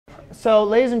so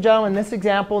ladies and gentlemen, this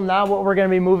example, now what we're going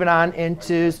to be moving on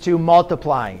into is to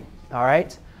multiplying. All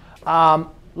right?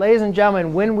 Ladies and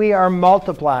gentlemen, when we are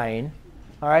multiplying,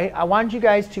 all right, I want you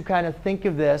guys to kind of think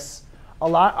of this.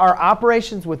 Our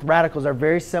operations with radicals are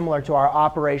very similar to our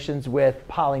operations with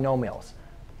polynomials.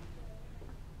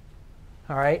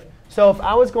 All right? So if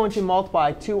I was going to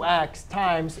multiply 2x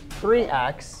times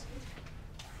 3x,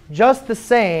 just the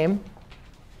same,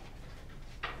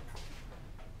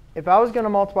 if I was going to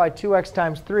multiply 2x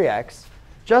times 3x,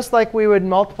 just like we would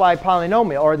multiply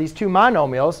polynomial, or these two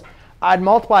monomials, I'd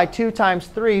multiply 2 times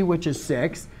 3, which is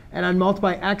 6, and I'd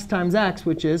multiply x times x,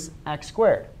 which is x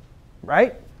squared.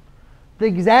 Right? The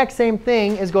exact same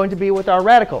thing is going to be with our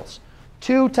radicals.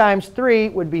 2 times 3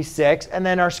 would be 6, and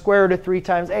then our square root of 3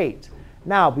 times 8.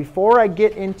 Now, before I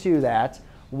get into that,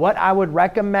 what I would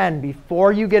recommend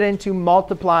before you get into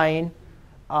multiplying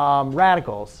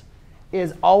radicals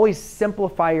is always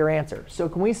simplify your answer. So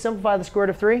can we simplify the square root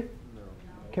of 3? No.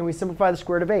 Can we simplify the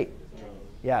square root of 8? No.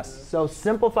 Yes. So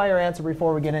simplify your answer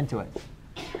before we get into it.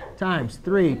 Times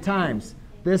 3 times.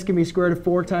 This can be square root of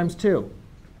 4 times 2.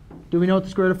 Do we know what the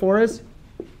square root of 4 is?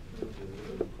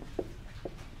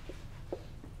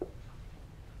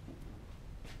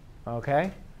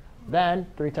 OK. Then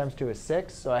 3 times 2 is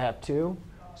 6. So I have 2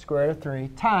 square root of 3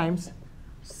 times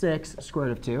 6 square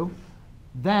root of 2.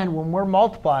 Then when we're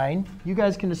multiplying, you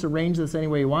guys can just arrange this any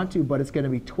way you want to, but it's going to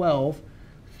be 12.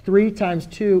 3 times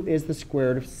 2 is the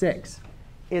square root of 6.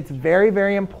 It's very,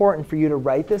 very important for you to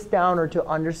write this down or to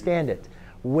understand it.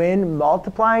 When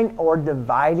multiplying or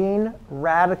dividing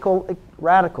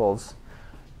radicals,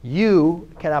 you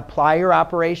can apply your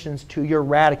operations to your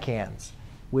radicands,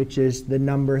 which is the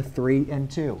number 3 and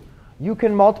 2. You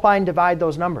can multiply and divide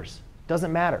those numbers.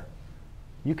 Doesn't matter.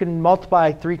 You can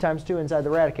multiply 3 times 2 inside the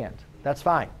radicand. That's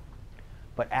fine.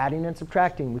 But adding and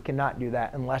subtracting, we cannot do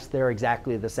that unless they're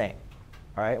exactly the same.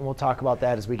 All right? And we'll talk about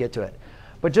that as we get to it.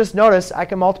 But just notice, I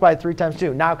can multiply 3 times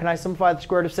 2. Now, can I simplify the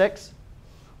square root of 6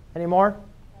 anymore?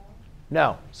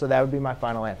 No. So that would be my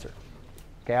final answer.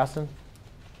 OK, Austin?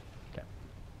 OK.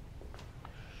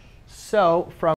 So from